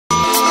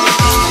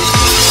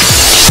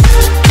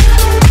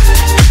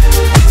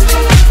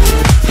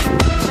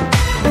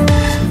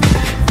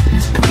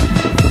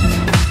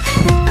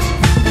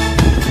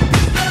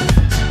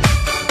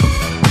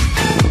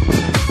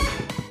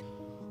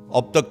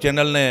અબતક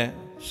ચેનલને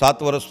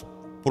 7 વર્ષ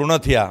પૂર્ણ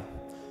થયા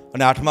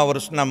અને 8મા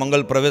વર્ષના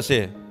મંગલ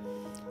પ્રવેશે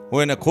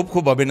હું એને ખૂબ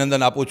ખૂબ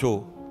અભિનંદન આપું છું.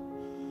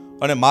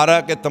 અને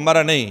મારા કે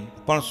તમારા નહીં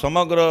પણ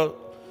સમગ્ર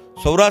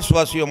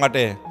સૌરાષ્ટ્રવાસીઓ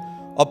માટે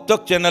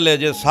અબતક ચેનલે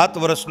જે 7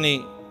 વર્ષની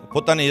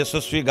પોતાની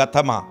યશસ્વી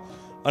ગાથામાં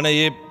અને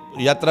એ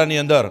યાત્રાની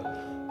અંદર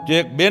જે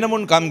એક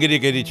બેનમૂન કામગીરી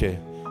કરી છે.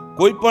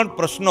 કોઈ પણ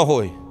પ્રશ્ન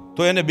હોય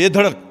તો એને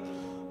બેધડક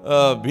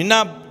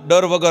વિના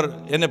ડર વગર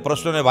એને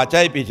પ્રશ્નોને વાચા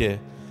આપી છે.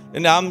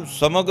 એને આમ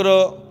સમગ્ર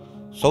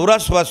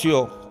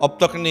સૌરાષ્ટ્રવાસીઓ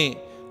અબતકની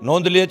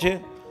નોંધ લે છે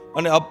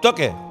અને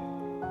અબતકે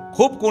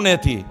ખૂબ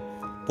કુનેથી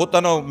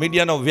પોતાનો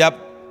મીડિયાનો વ્યાપ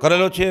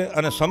કરેલો છે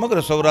અને સમગ્ર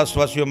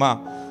સૌરાષ્ટ્રવાસીઓમાં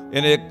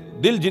એને એક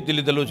દિલ જીતી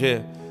લીધેલું છે.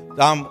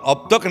 આમ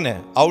અબતકને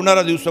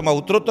આવનારા દિવસોમાં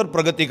ઉત્તરોત્તર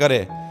પ્રગતિ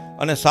કરે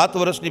અને 7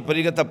 વર્ષની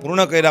પરિગતા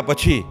પૂર્ણ કર્યા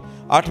પછી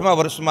 8મા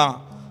વર્ષમાં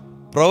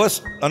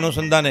પ્રવેશ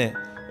અનુસંધાને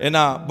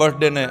એના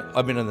બર્થડેને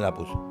અભિનંદન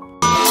આપું છું.